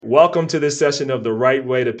Welcome to this session of The Right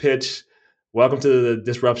Way to Pitch. Welcome to the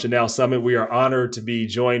Disruption Now Summit. We are honored to be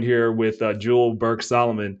joined here with Jewel Burke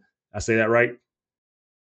Solomon. I say that right?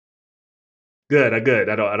 Good. Good.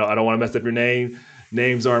 I don't want to mess up your name.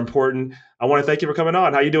 Names are important. I want to thank you for coming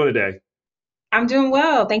on. How you doing today? I'm doing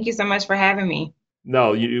well. Thank you so much for having me.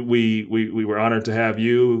 No, we were honored to have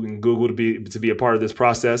you and Google to be a part of this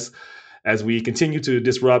process as we continue to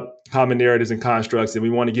disrupt common narratives and constructs, and we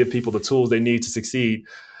want to give people the tools they need to succeed.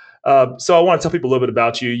 So I want to tell people a little bit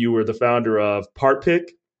about you. You were the founder of PartPick,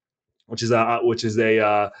 which is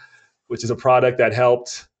a product that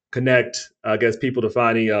helped connect, I guess, people to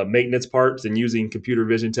finding maintenance parts and using computer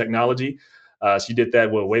vision technology. She did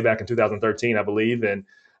that way back in 2013, I believe, and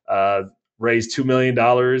uh, raised $2 million,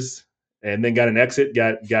 and then got an exit.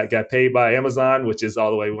 Got paid by Amazon, which is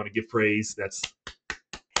all the way. We want to give praise. That's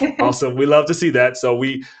awesome. We love to see that.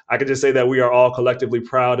 I can just say that we are all collectively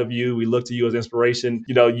proud of you. We look to you as inspiration.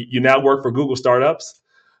 You now work for Google Startups.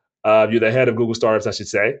 You're the head of Google Startups, I should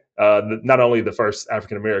say. Not only the first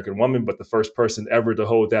African American woman, but the first person ever to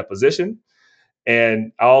hold that position.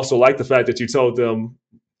 And I also like the fact that you told them.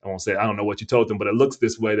 I don't know what you told them, but it looks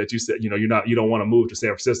this way that you said, you don't want to move to San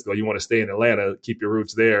Francisco. You want to stay in Atlanta, keep your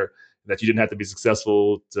roots there. That you didn't have to be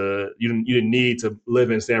successful you didn't need to live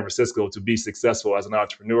in San Francisco to be successful as an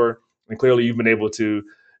entrepreneur. And clearly you've been able to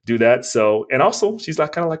do that. So, and also she's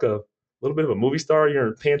like kind of like a little bit of a movie star. You're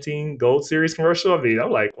in Pantene Gold Series commercial. I mean, I'm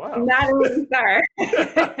like, wow. Not a movie star.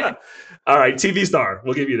 All right, TV star.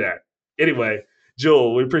 We'll give you that. Anyway,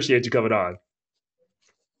 Jewel, we appreciate you coming on.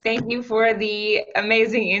 Thank you for the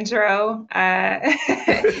amazing intro. Definitely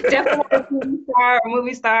not a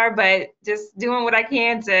movie star, but just doing what I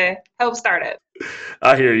can to help startup.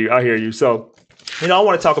 I hear you. I hear you. So, I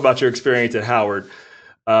want to talk about your experience at Howard,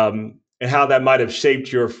 and how that might have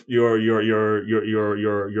shaped your frame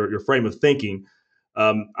of thinking.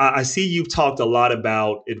 I see you've talked a lot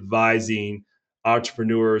about advising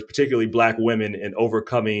entrepreneurs, particularly Black women, in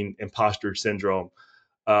overcoming imposter syndrome.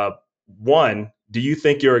 Uh, One, do you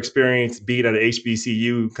think your experience being at a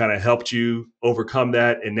HBCU kind of helped you overcome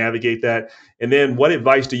that and navigate that? And then, what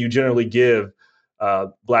advice do you generally give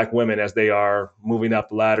Black women as they are moving up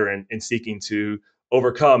the ladder and seeking to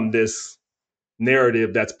overcome this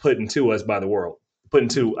narrative that's put into us by the world, put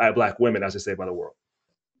into Black women, I should say, by the world?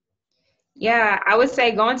 Yeah, I would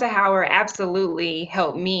say going to Howard absolutely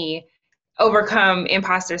helped me overcome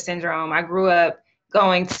imposter syndrome. I grew up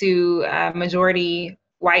going to majority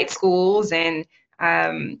white schools and,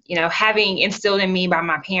 having instilled in me by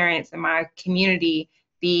my parents and my community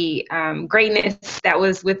the greatness that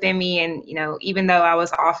was within me. And, even though I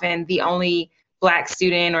was often the only Black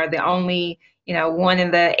student or the only, one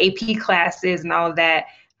in the AP classes and all of that,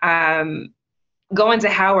 going to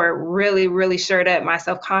Howard really, really shored up my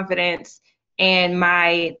self confidence and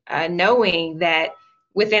my knowing that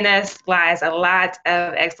within us lies a lot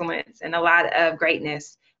of excellence and a lot of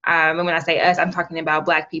greatness. And when I say us, I'm talking about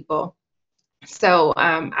Black people. So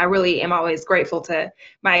I really am always grateful to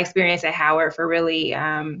my experience at Howard for really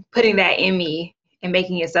putting that in me and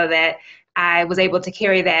making it so that I was able to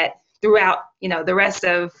carry that throughout, the rest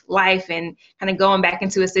of life and kind of going back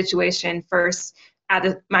into a situation first.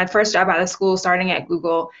 My first job out of school, starting at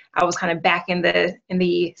Google, I was kind of back in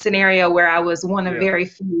the scenario where I was one of Yeah. very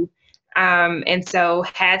few, and so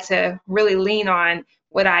had to really lean on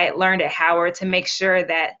what I had learned at Howard to make sure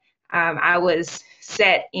that I was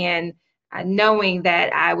set in knowing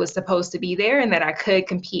that I was supposed to be there and that I could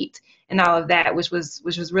compete and all of that, which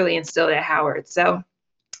was really instilled at Howard. So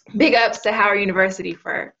big ups to Howard University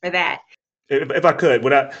for that. If I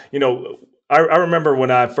could, I remember when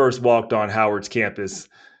I first walked on Howard's campus,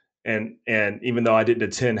 and even though I didn't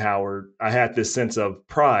attend Howard, I had this sense of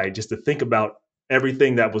pride just to think about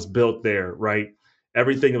everything that was built there, right?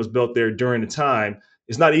 Everything that was built there during the time.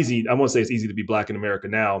 It's not easy. I won't say it's easy to be Black in America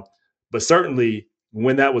now, but certainly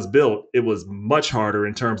when that was built, it was much harder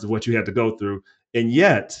in terms of what you had to go through. And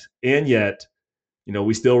yet,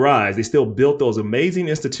 we still rise. They still built those amazing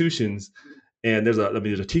institutions, and there's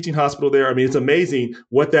a teaching hospital there. I mean, it's amazing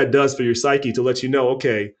what that does for your psyche to let you know,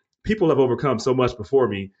 okay, people have overcome so much before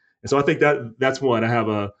me. And so I think that's one. I have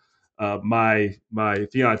my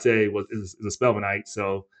fiance is a Spelmanite,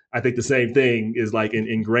 so I think the same thing is like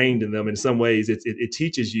ingrained in them. In some ways, it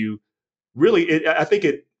teaches you really. I think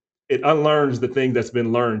it unlearns the thing that's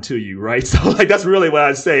been learned to you, right? So like that's really what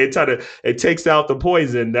I say. It takes out the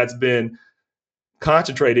poison that's been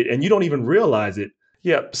concentrated, and you don't even realize it.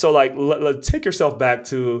 Yeah. So like, take yourself back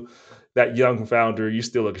to that young founder. You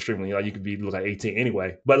still look extremely young. You could be look like 18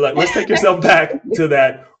 anyway. But let's take yourself back to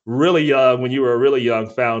that really young, when you were a really young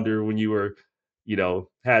founder, when you were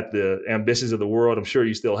had the ambitions of the world. I'm sure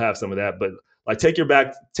you still have some of that, but like take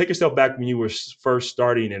yourself back when you were first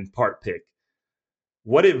starting in Part Pick.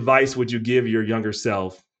 What advice would you give your younger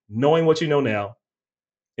self, knowing what you know now?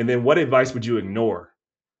 And then what advice would you ignore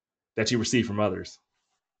that you received from others?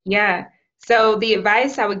 Yeah. So the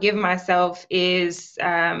advice I would give myself is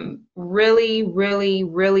really, really,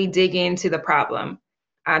 really dig into the problem.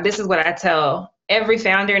 This is what I tell every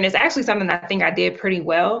founder, and it's actually something I think I did pretty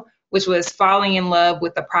well, which was falling in love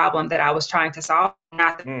with the problem that I was trying to solve,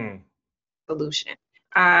 not the Hmm. solution.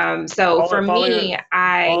 So for Falling, me,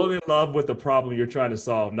 I falling in love with the problem you're trying to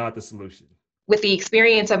solve, not the solution. with the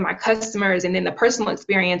experience of my customers and then the personal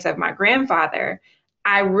experience of my grandfather,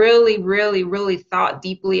 I really, really, really thought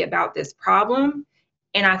deeply about this problem.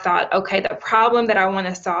 And I thought, okay, the problem that I want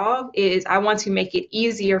to solve is I want to make it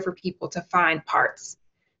easier for people to find parts.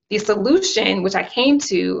 The solution, which I came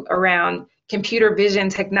to around computer vision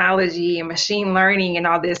technology and machine learning and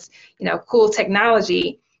all this, cool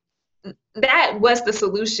technology, that was the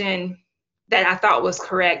solution that I thought was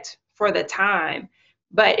correct for the time.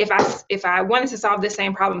 But if I wanted to solve the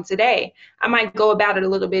same problem today, I might go about it a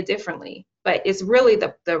little bit differently. But it's really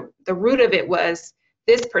the root of it was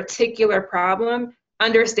this particular problem,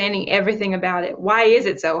 understanding everything about it. Why is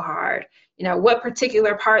it so hard? What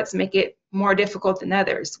particular parts make it more difficult than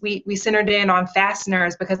others? We centered in on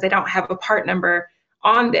fasteners because they don't have a part number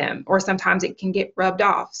on them, or sometimes it can get rubbed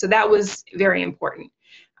off. So that was very important.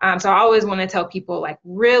 So I always want to tell people, like,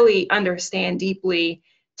 really understand deeply,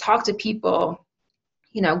 talk to people,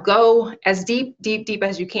 go as deep, deep, deep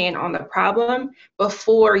as you can on the problem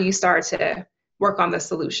before you start to work on the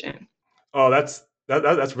solution. Oh, that's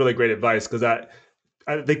really great advice because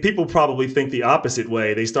I think people probably think the opposite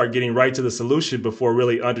way. They start getting right to the solution before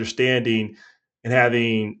really understanding and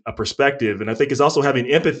having a perspective. And I think it's also having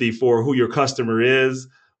empathy for who your customer is,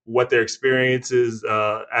 what their experiences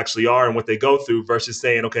actually are, and what they go through, versus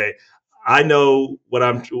saying, "Okay, I know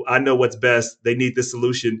what's best. They need this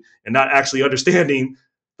solution," and not actually understanding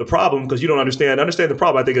the problem because you don't understand the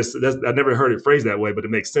problem. I think I've never heard it phrased that way, but it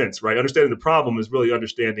makes sense, right? Understanding the problem is really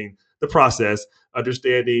understanding the process,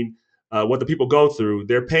 understanding what the people go through,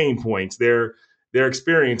 their pain points, their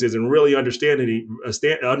experiences, and really understanding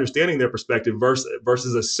their perspective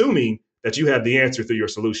versus assuming that you have the answer through your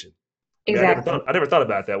solution. I mean, Exactly. I never thought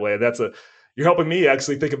about it that way. You're helping me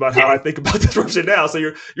actually think about how I think about this version now. So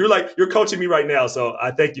you're coaching me right now. So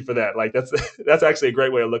I thank you for that. Like that's actually a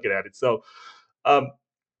great way of looking at it. Um,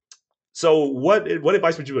 so what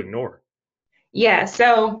advice would you ignore? Yeah.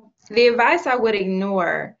 So the advice I would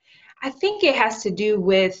ignore, I think it has to do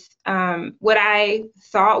with what I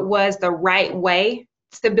thought was the right way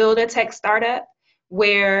to build a tech startup,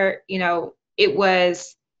 where, it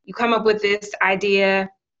was you come up with this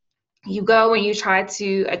idea, you go and you try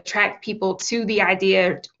to attract people to the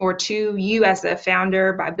idea or to you as a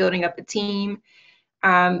founder by building up a team.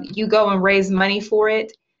 You go and raise money for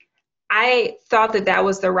it. I thought that that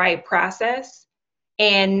was the right process.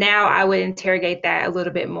 And now I would interrogate that a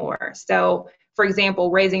little bit more. So, for example,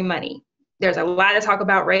 raising money. There's a lot of talk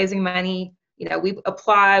about raising money. We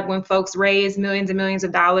applaud when folks raise millions and millions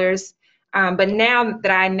of dollars. But now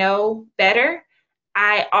that I know better,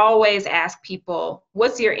 I always ask people,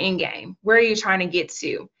 what's your end game? Where are you trying to get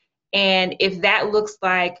to? And if that looks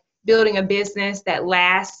like building a business that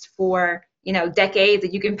lasts for, decades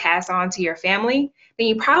that you can pass on to your family, then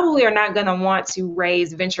you probably are not going to want to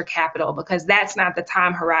raise venture capital because that's not the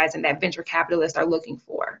time horizon that venture capitalists are looking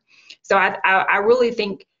for. So I really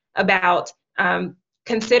think about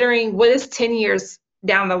considering what does 10 years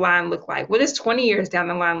down the line look like? What does 20 years down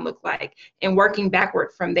the line look like? And working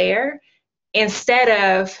backward from there instead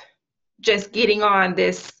of just getting on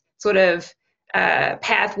this sort of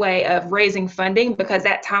pathway of raising funding because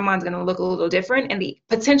that timeline is going to look a little different and the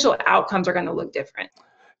potential outcomes are going to look different.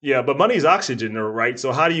 Yeah, but money's oxygen, right?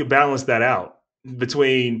 So how do you balance that out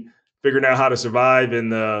between figuring out how to survive in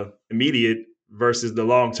the immediate versus the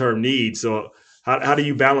long term needs? So how do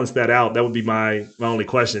you balance that out? That would be my only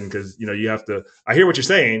question because you have to. I hear what you're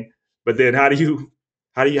saying, but then how do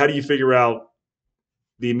you figure out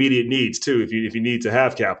the immediate needs too if you need to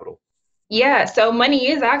have capital? Yeah, so money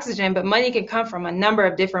is oxygen, but money can come from a number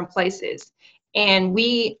of different places. And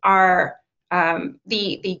we are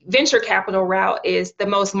the venture capital route is the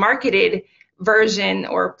most marketed version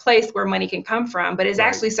or place where money can come from, but it's Right.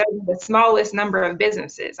 actually serving the smallest number of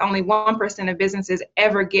businesses. Only 1% of businesses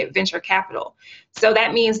ever get venture capital. So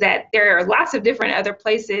that means that there are lots of different other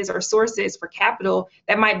places or sources for capital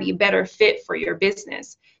that might be a better fit for your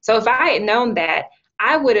business. So if I had known that,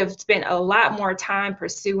 I would have spent a lot more time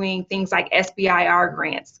pursuing things like SBIR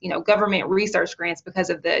grants, government research grants, because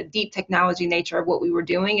of the deep technology nature of what we were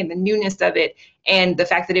doing and the newness of it, and the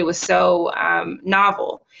fact that it was so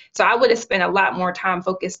novel. So I would have spent a lot more time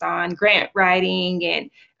focused on grant writing and,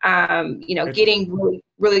 getting really,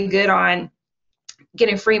 really good on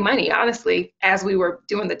getting free money, honestly, as we were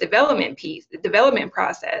doing the development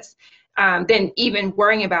process, than even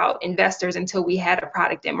worrying about investors until we had a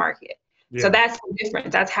product in market. Yeah. So that's the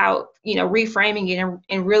difference. That's how, reframing it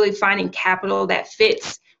and really finding capital that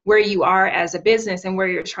fits where you are as a business and where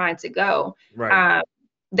you're trying to go. Right.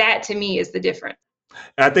 That to me is the difference.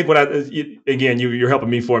 And I think you're helping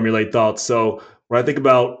me formulate thoughts. So when I think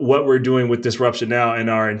about what we're doing with Disruption Now and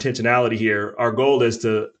our intentionality here, our goal is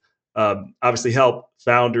to obviously help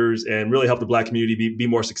founders and really help the Black community be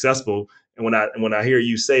more successful. And when I hear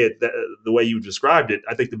you say it the way you described it,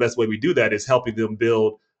 I think the best way we do that is helping them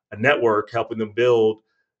build a network, helping them build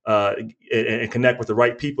and connect with the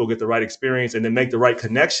right people, get the right experience, and then make the right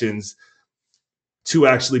connections to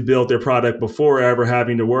actually build their product before ever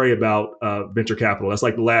having to worry about venture capital. That's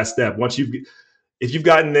like the last step. If you've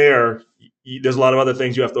gotten there, there's a lot of other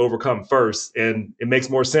things you have to overcome first. And it makes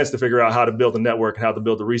more sense to figure out how to build a network and how to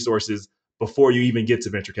build the resources before you even get to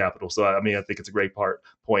venture capital. So, I think it's a great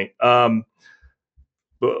point.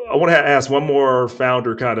 But I want to ask one more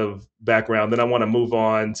founder kind of background. Then I want to move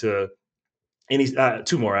on to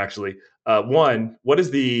two more, actually. One, what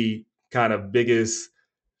is the kind of biggest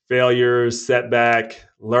failure, setback,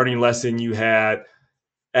 learning lesson you had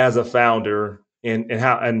as a founder, and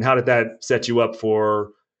how did that set you up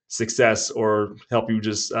for success or help you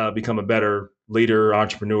just become a better leader,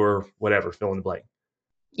 entrepreneur, whatever, fill in the blank?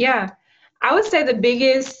 Yeah, I would say the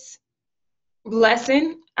biggest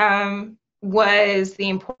lesson was the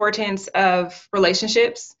importance of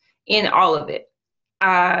relationships in all of it.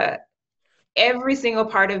 Every single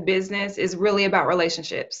part of business is really about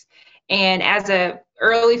relationships. And as a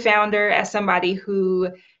early founder, as somebody who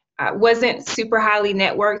wasn't super highly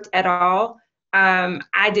networked at all,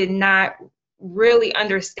 I did not really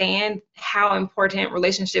understand how important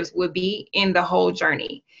relationships would be in the whole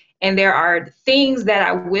journey. And there are things that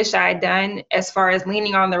I wish I had done as far as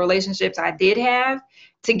leaning on the relationships I did have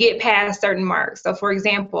to get past certain marks. So for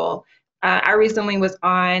example, I recently was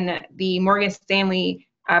on the Morgan Stanley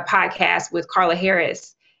podcast with Carla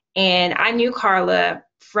Harris. And I knew Carla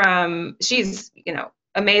she's,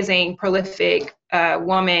 amazing, prolific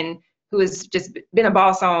woman who has just been a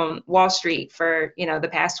boss on Wall Street for, the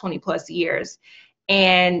past 20 plus years.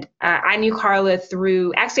 And I knew Carla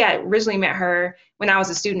I originally met her when I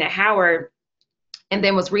was a student at Howard, and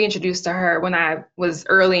then was reintroduced to her when I was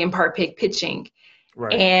early in Part-Pick pitching.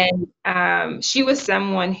 Right. And she was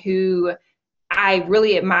someone who I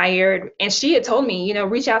really admired. And she had told me,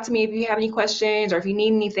 reach out to me if you have any questions or if you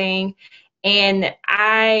need anything. And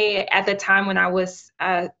at the time when I was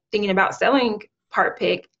thinking about selling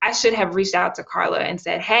Part-Pick, I should have reached out to Carla and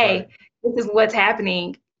said, hey, right, this is what's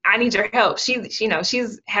happening. I need your help. She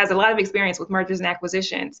has a lot of experience with mergers and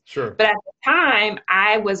acquisitions. Sure. But at the time,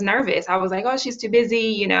 I was nervous. I was like, oh, she's too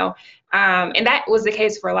busy, and that was the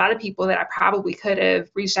case for a lot of people that I probably could have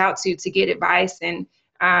reached out to get advice and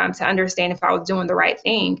to understand if I was doing the right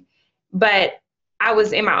thing. But I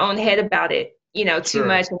was in my own head about it, too Sure.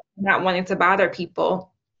 much, not wanting to bother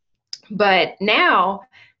people. But now,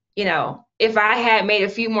 if I had made a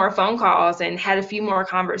few more phone calls and had a few more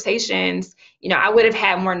conversations, I would have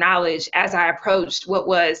had more knowledge as I approached what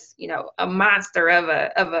was, a monster of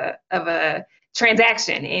a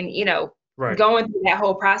transaction. And, right, going through that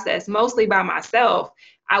whole process, mostly by myself,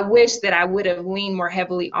 I wish that I would have leaned more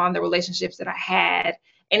heavily on the relationships that I had,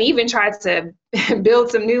 and even tried to build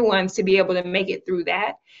some new ones to be able to make it through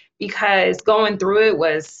that. Because going through it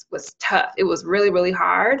was tough. It was really, really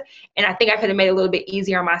hard. And I think I could have made it a little bit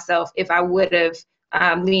easier on myself if I would have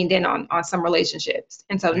leaned in on some relationships.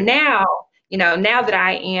 And so now, now that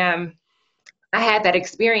I had that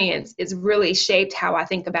experience, it's really shaped how I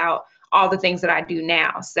think about all the things that I do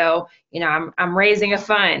now. So, I'm raising a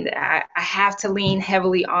fund. I have to lean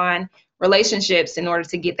heavily on relationships in order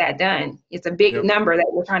to get that done. It's a big number that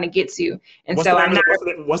we're trying to get to. And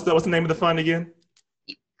what's the name of the fund again?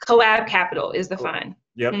 Collab Capital is the fund.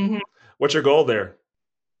 Yep. Mm-hmm. What's your goal there?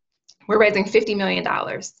 We're raising $50 million.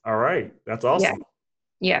 All right. That's awesome.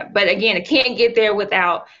 Yeah. But again, I can't get there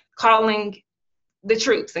without calling the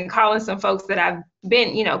troops and calling some folks that I've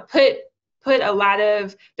been, put a lot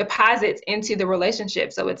of deposits into the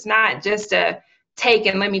relationship. So it's not just a take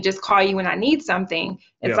and let me just call you when I need something.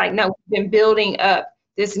 It's like, no, we've been building up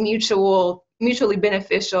this mutually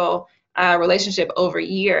beneficial relationship over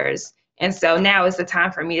years. And so now is the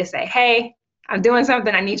time for me to say, hey, I'm doing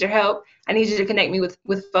something. I need your help. I need you to connect me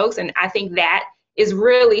with folks. And I think that is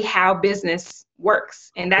really how business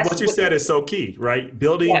works. And And that's what you what, said is so key, right?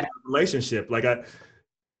 Building yeah, that relationship. Like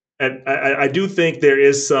I do think there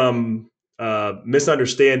is some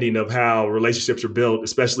misunderstanding of how relationships are built,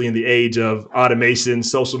 especially in the age of automation,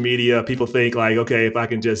 social media. People think like, okay, if I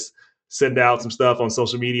can just send out some stuff on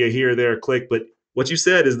social media here, there, click. But what you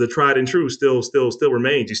said is the tried and true still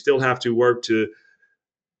remains. You still have to work to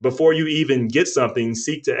before you even get something,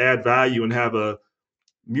 seek to add value and have a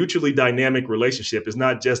mutually dynamic relationship. It's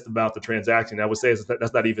not just about the transaction. I would say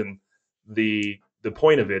that's not even the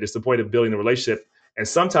point of it. It's the point of building the relationship. And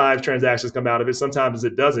sometimes transactions come out of it. Sometimes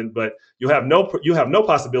it doesn't. But you have no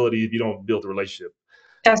possibility if you don't build a relationship.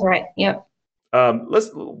 that's right. Yep. Let's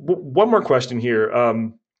one more question here.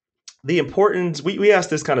 The importance we asked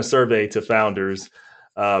this kind of survey to founders,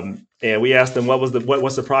 and we asked them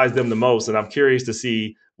what surprised them the most. And I'm curious to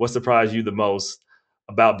see what surprised you the most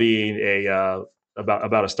about being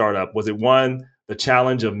about a startup. Was it one, the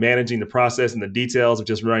challenge of managing the process and the details of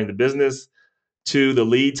just running the business? Two, the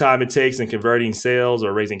lead time it takes in converting sales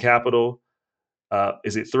or raising capital?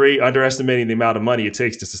 Is it three, underestimating the amount of money it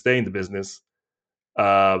takes to sustain the business?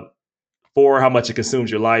 Uh, four, how much it consumes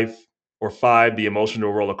your life? Or five, the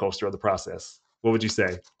emotional roller coaster of the process? What would you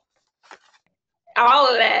say? All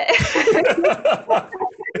of that.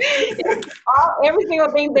 Every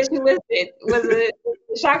single thing that you listed was a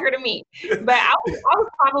shocker to me. But I would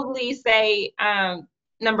probably say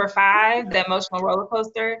number five, the emotional roller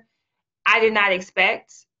coaster. I did not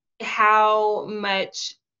expect how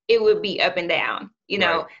much it would be up and down.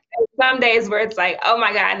 Right. Some days where it's like, oh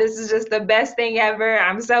my God, this is just the best thing ever.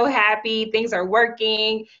 I'm so happy. Things are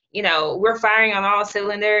working. We're firing on all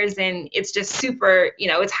cylinders and it's just super,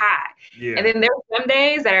 it's high. And Yeah. then there's some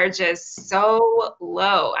days that are just so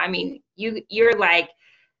low. I mean, you're like,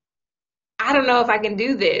 I don't know if I can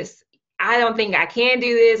do this. I don't think I can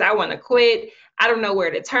do this. I want to quit. I don't know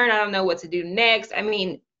where to turn. I don't know what to do next. I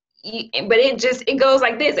mean, but it goes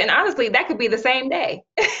like this. And honestly, that could be the same day.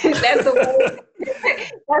 That's the way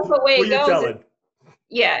that's the way Who it you goes. telling?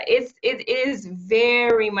 Yeah, it is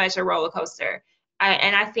very much a roller coaster.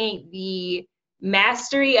 And I think the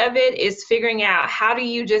mastery of it is figuring out how do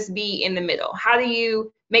you just be in the middle? How do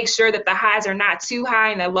you make sure that the highs are not too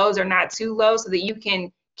high and the lows are not too low so that you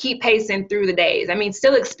can keep pacing through the days? I mean,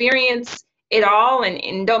 still experience it all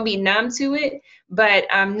and don't be numb to it, but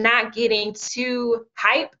not getting too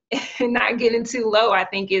hype and not getting too low, I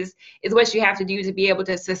think is what you have to do to be able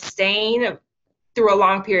to sustain through a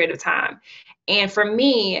long period of time. And for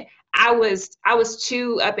me, I was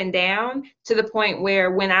too up and down to the point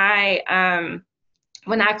where when I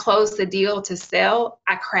closed the deal to sell,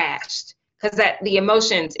 I crashed because that the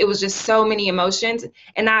emotions, it was just so many emotions,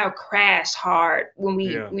 and I crashed hard when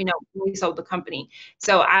Yeah. when we sold the company.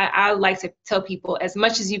 So I like to tell people as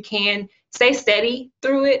much as you can, stay steady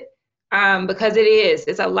through it, because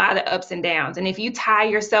it's a lot of ups and downs, and if you tie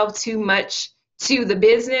yourself too much to the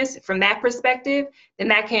business from that perspective, then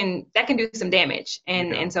that can do some damage. And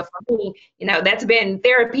Yeah. and so for me, that's been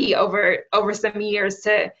therapy over some years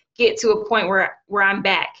to get to a point where I'm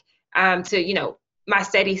back to my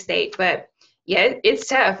steady state. But yeah, it's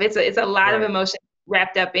tough. It's a lot of Right. emotion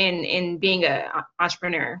wrapped up in being a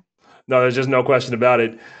entrepreneur. No, there's just no question about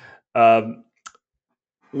it. Um,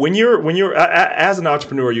 when you're as an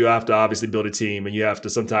entrepreneur, you have to obviously build a team, and you have to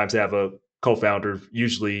sometimes have a co-founder.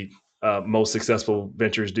 Usually, most successful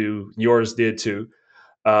ventures do. Yours did too.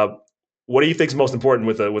 Uh, what do you think is most important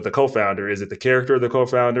with a co-founder? Is it the character of the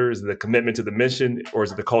co-founder? Is it the commitment to the mission, or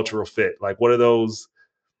is it the cultural fit? Like, what are those?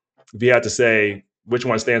 If you had to say which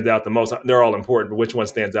one stands out the most, they're all important, but which one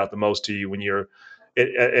stands out the most to you when you're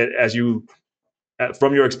as you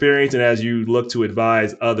from your experience and as you look to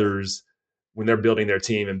advise others when they're building their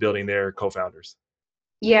team and building their co-founders?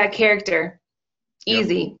 Yeah, character. Yep.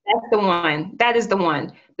 Easy. That's the one. That is the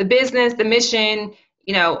one. The business, the mission,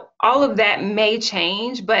 all of that may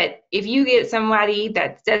change, but if you get somebody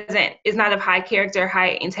that is not of high character,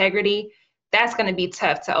 high integrity, that's going to be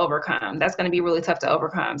tough to overcome. That's going to be really tough to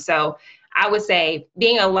overcome. So I would say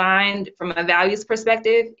being aligned from a values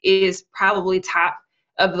perspective is probably top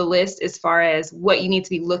of the list as far as what you need to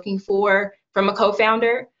be looking for from a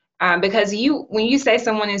co-founder. Because when you say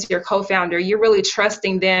someone is your co-founder, you're really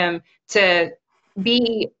trusting them to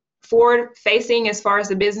be forward facing as far as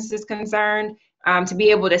the business is concerned, to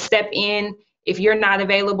be able to step in if you're not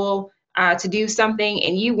available to do something,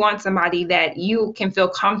 and you want somebody that you can feel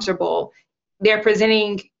comfortable. They're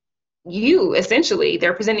presenting you, essentially,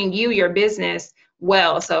 they're presenting you, your business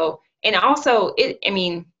well. So, and also, I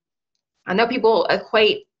mean, I know people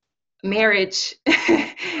equate marriage. They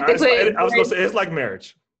put it I was going to marriage. say it's like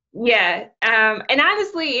marriage. Yeah. And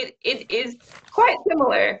honestly, it is quite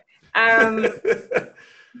similar. Um,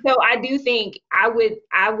 so I do think I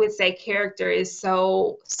would say character is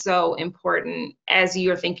so important as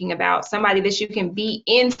you're thinking about somebody that you can be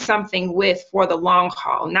in something with for the long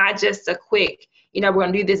haul, not just a quick, we're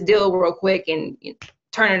gonna do this deal real quick and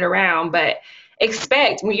turn it around, but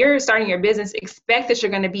expect when you're starting your business, expect that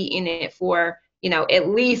you're gonna be in it for, at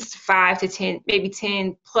least 5 to 10, maybe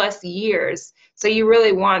 10 plus years. So you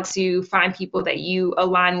really want to find people that you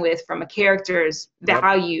align with from a character's Yep.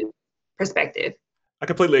 value perspective. I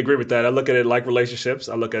completely agree with that. I look at it like relationships.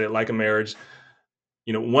 I look at it like a marriage.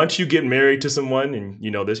 Once you get married to someone and you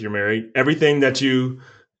know this, you're married, everything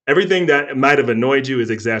that might have annoyed you is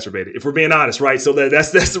exacerbated. If we're being honest, right? So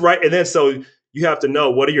that's right. And then so you have to know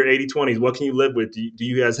what are your 80/20s? What can you live with? Do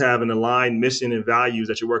you guys have an aligned mission and values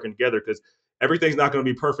that you're working together? Because everything's not going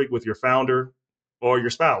to be perfect with your founder or your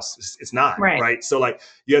spouse. It's not, Right. right? So like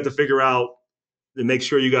you have to figure out and make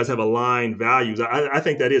sure you guys have aligned values. I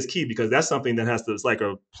think that is key because that's something that has to, it's like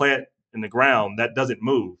a plant in the ground that doesn't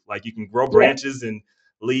move. Like you can grow Yeah. branches and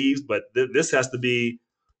leaves, but this has to be,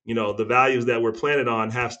 the values that we're planted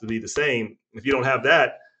on has to be the same. If you don't have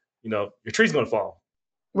that, your tree's going to fall.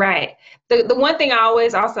 Right. The one thing I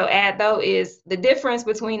always also add though is the difference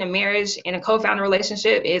between a marriage and a co-founder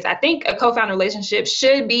relationship is I think a co-founder relationship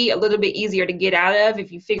should be a little bit easier to get out of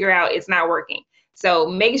if you figure out it's not working. So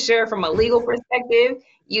make sure from a legal perspective,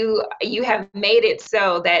 you have made it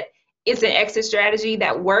so that it's an exit strategy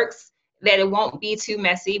that works, that it won't be too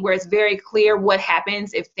messy, where it's very clear what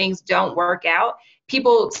happens if things don't work out.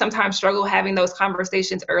 People sometimes struggle having those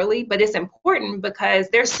conversations early, but it's important because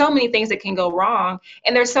there's so many things that can go wrong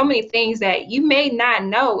and there's so many things that you may not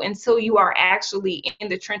know until you are actually in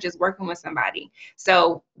the trenches working with somebody.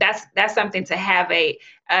 So that's something to have a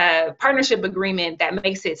partnership agreement that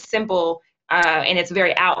makes it simple and it's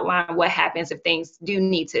very outlined what happens if things do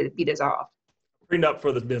need to be dissolved. Prenup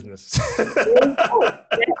for the business. That's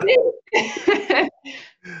it.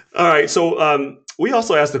 All right. So we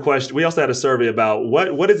also asked the question. We also had a survey about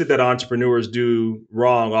what is it that entrepreneurs do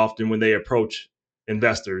wrong often when they approach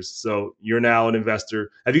investors. So you're now an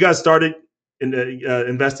investor. Have you guys started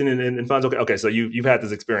investing in funds? Okay. Okay. So you've had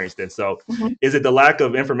this experience then. So Mhm. is it the lack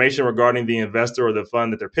of information regarding the investor or the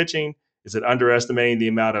fund that they're pitching? Is it underestimating the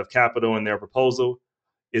amount of capital in their proposal?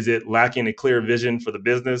 Is it lacking a clear vision for the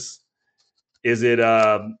business? Is it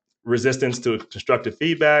resistance to constructive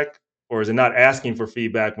feedback, or is it not asking for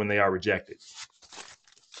feedback when they are rejected?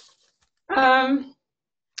 Um,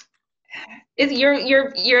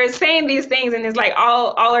 you're saying these things and it's like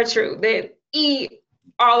all are true. The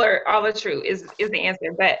all are true is the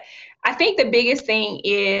answer. But I think the biggest thing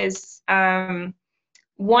is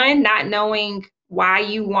one, not knowing why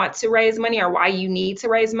you want to raise money or why you need to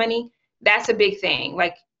raise money. That's a big thing.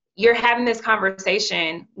 Like you're having this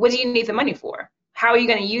conversation. What do you need the money for? How are you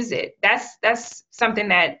going to use it? That's something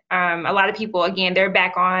that a lot of people, again, they're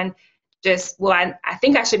back on just, well, I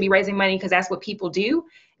think I should be raising money because that's what people do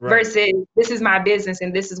Right. versus this is my business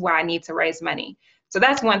and this is why I need to raise money. So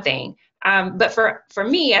that's one thing. But for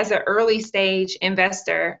me as an early stage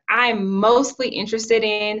investor, I'm mostly interested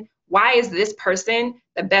in why is this person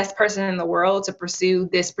the best person in the world to pursue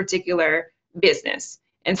this particular business?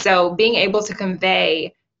 And so being able to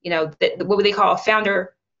convey, what they call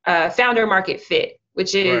founder market fit,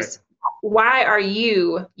 which Right. is why are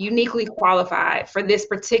you uniquely qualified for this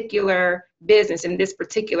particular business in this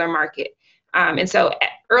particular market? And so at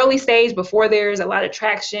early stage, before there's a lot of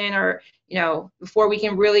traction or, before we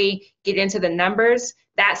can really get into the numbers,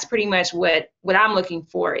 that's pretty much what I'm looking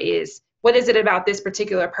for is what is it about this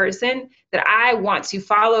particular person that I want to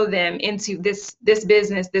follow them into this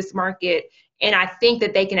business, this market, and I think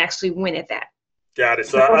that they can actually win at that. Got it.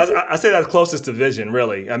 So So, I say that's closest to vision,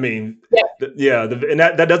 really. I mean, yeah, and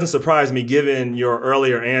that doesn't surprise me given your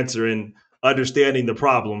earlier answer in understanding the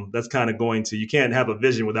problem. That's kind of going to, you can't have a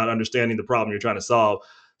vision without understanding the problem you're trying to solve.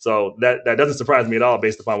 So that doesn't surprise me at all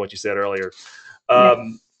based upon what you said earlier. yeah.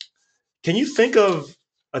 Um, can you think of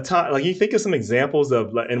a time, like you think of some examples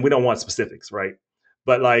of, and we don't want specifics, right?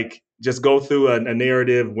 But like just go through a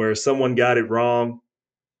narrative where someone got it wrong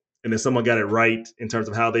and then someone got it right in terms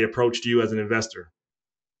of how they approached you as an investor.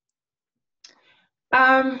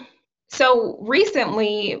 Um, so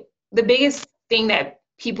recently, the biggest thing that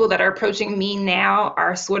people that are approaching me now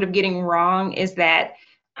are sort of getting wrong is that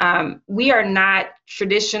we are not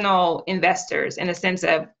traditional investors in the sense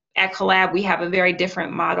of at Collab, we have a very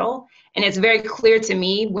different model. And it's very clear to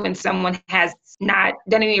me when someone has not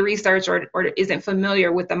done any research or isn't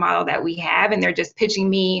familiar with the model that we have, and they're just pitching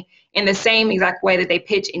me in the same exact way that they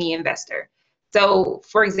pitch any investor. So,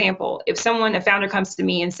 for example, if a founder comes to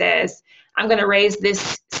me and says, I'm going to raise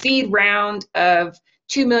this seed round of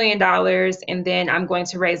 $2 million, and then I'm going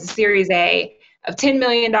to raise a Series A of $10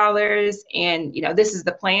 million, and this is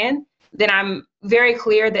the plan, then I'm very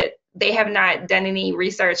clear that they have not done any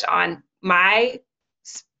research on my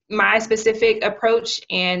specific approach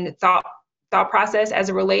and thought process as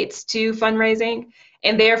it relates to fundraising,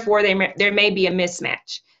 and therefore there may be a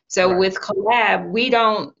mismatch. So right. With Collab, we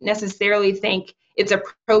don't necessarily think it's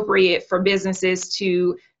appropriate for businesses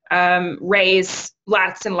to raise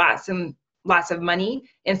lots and lots and lots of money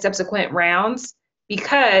in subsequent rounds,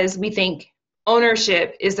 because we think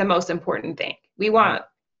ownership is the most important thing. We want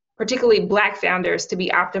particularly Black founders to be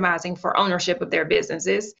optimizing for ownership of their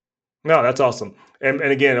businesses. No, that's awesome. And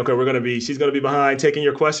again, okay, she's going to be behind taking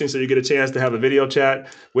your questions, so you get a chance to have a video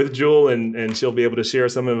chat with Jewel, and she'll be able to share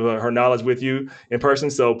some of her knowledge with you in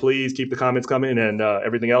person. So please keep the comments coming and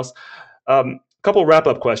everything else. Couple wrap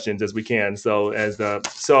up questions as we can. So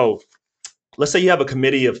let's say you have a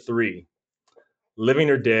committee of 3,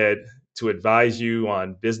 living or dead, to advise you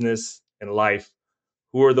on business and life.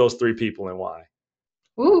 Who are those 3 people and why?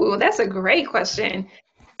 Ooh, that's a great question.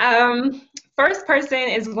 First person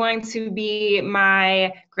is going to be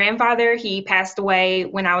my grandfather. He passed away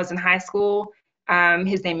when I was in high school.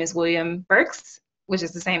 His name is William Burks, which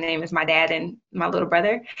is the same name as my dad and my little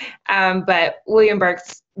brother, but William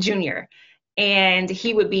Burks Jr. And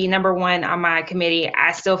he would be number 1 on my committee.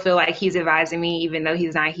 I still feel like he's advising me, even though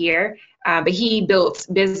he's not here. But he built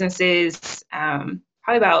businesses, probably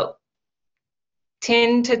about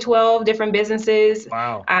 10 to 12 different businesses.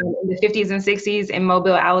 Wow. In the 50s and 60s in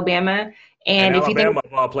Mobile, Alabama. And if Alabama, you think,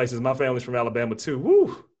 of all places, my family's from Alabama too.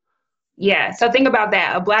 Woo. Yeah. So think about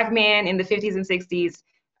that. A Black man in the 50s and 60s,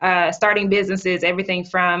 starting businesses, everything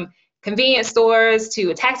from convenience stores to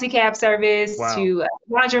a taxi cab service, wow, to a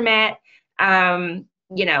laundromat,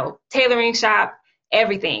 tailoring shop,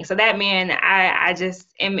 everything. So that man, I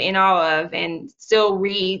just am in awe of, and still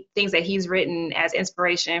read things that he's written as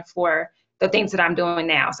inspiration for the things that I'm doing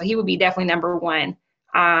now. So he would be definitely number 1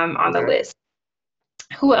 on the list.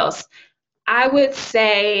 Who else? I would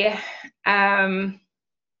say Michelle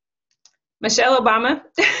Obama.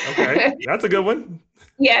 Okay, that's a good one.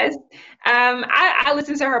 Yes. I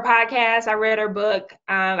listened to her podcast. I read her book.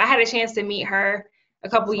 I had a chance to meet her a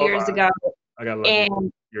couple years ago. I got lucky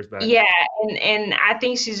years back. Yeah, and I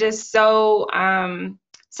think she's just so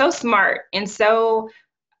smart and so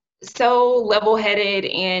level-headed,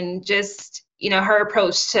 and just her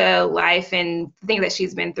approach to life and things that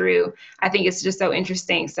she's been through. I think it's just so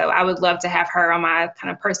interesting. So I would love to have her on my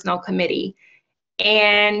kind of personal committee.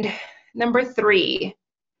 And number 3,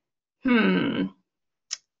 I'm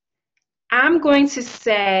going to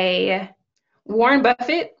say Warren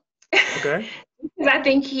Buffett. Okay. Because I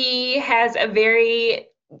think he has a very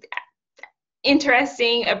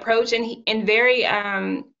interesting approach, and he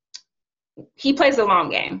plays the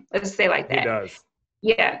long game. Let's say like that. He does.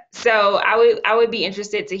 Yeah. So I would be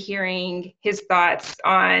interested to hearing his thoughts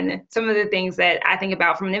on some of the things that I think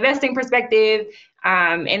about from an investing perspective.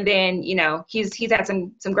 And then, he's had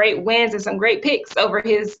some great wins and some great picks over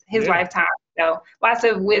his lifetime. So lots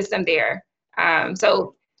of wisdom there.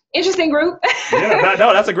 So interesting group. Yeah,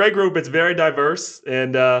 no, that's a great group. It's very diverse,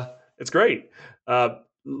 and it's great.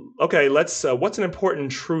 Okay, what's an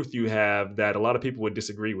important truth you have that a lot of people would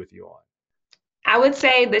disagree with you on? I would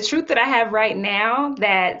say the truth that I have right now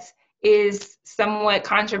that is somewhat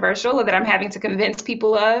controversial, or that I'm having to convince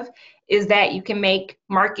people of, is that you can make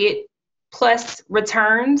market plus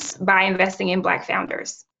returns by investing in Black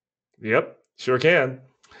founders. Yep, sure can.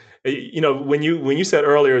 When you said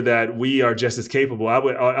earlier that we are just as capable, I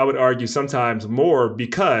would argue sometimes more,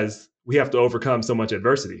 because we have to overcome so much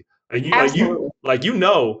adversity. Absolutely.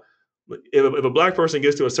 If a Black person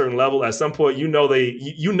gets to a certain level, at some point,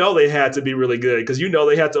 they had to be really good, because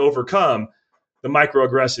they had to overcome the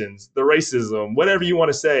microaggressions, the racism, whatever you want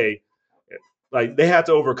to say. Like, they had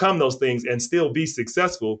to overcome those things and still be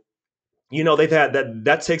successful. They've had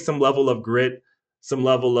that takes some level of grit, some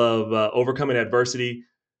level of overcoming adversity.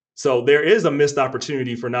 So there is a missed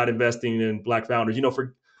opportunity for not investing in Black founders.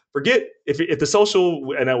 Forget if the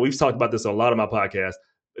social, and we've talked about this on a lot of my podcasts,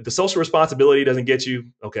 if the social responsibility doesn't get you,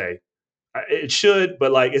 okay, it should,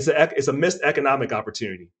 but it's a missed economic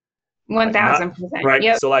opportunity. 1,000%. Right.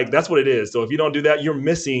 Yep. So that's what it is. So if you don't do that, you're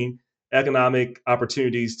missing economic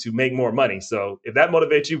opportunities to make more money. So if that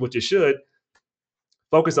motivates you, which it should,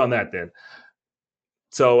 focus on that then.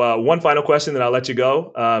 So one final question, then I'll let you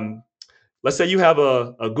go. Let's say you have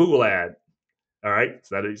a Google ad. All right.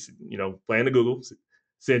 So that is, playing the Google,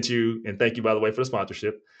 sent you, and thank you, by the way, for the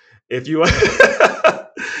sponsorship. If you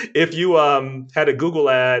if you had a Google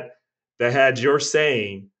ad that had your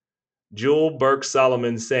saying, Jewel Burke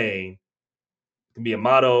Solomon saying, it can be a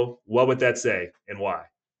motto, what would that say and why?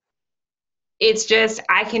 It's just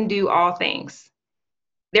I can do all things.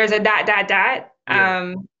 There's a dot dot dot.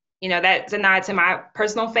 Yeah. That's a nod to my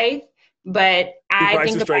personal faith, but Who I Christ who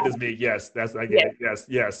think about strengthens me. Yes, that's I get yeah. it. Yes,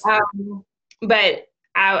 yes. But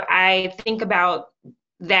I think about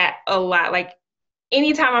that a lot. Like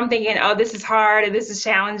anytime I'm thinking, oh, this is hard or this is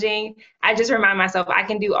challenging, I just remind myself I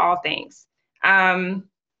can do all things. And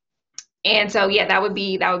so yeah, that would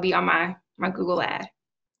be on my Google ad.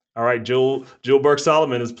 All right, Jewel Burke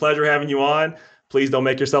Solomon, it's a pleasure having you on. Please don't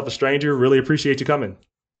make yourself a stranger. Really appreciate you coming.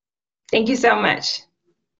 Thank you so much.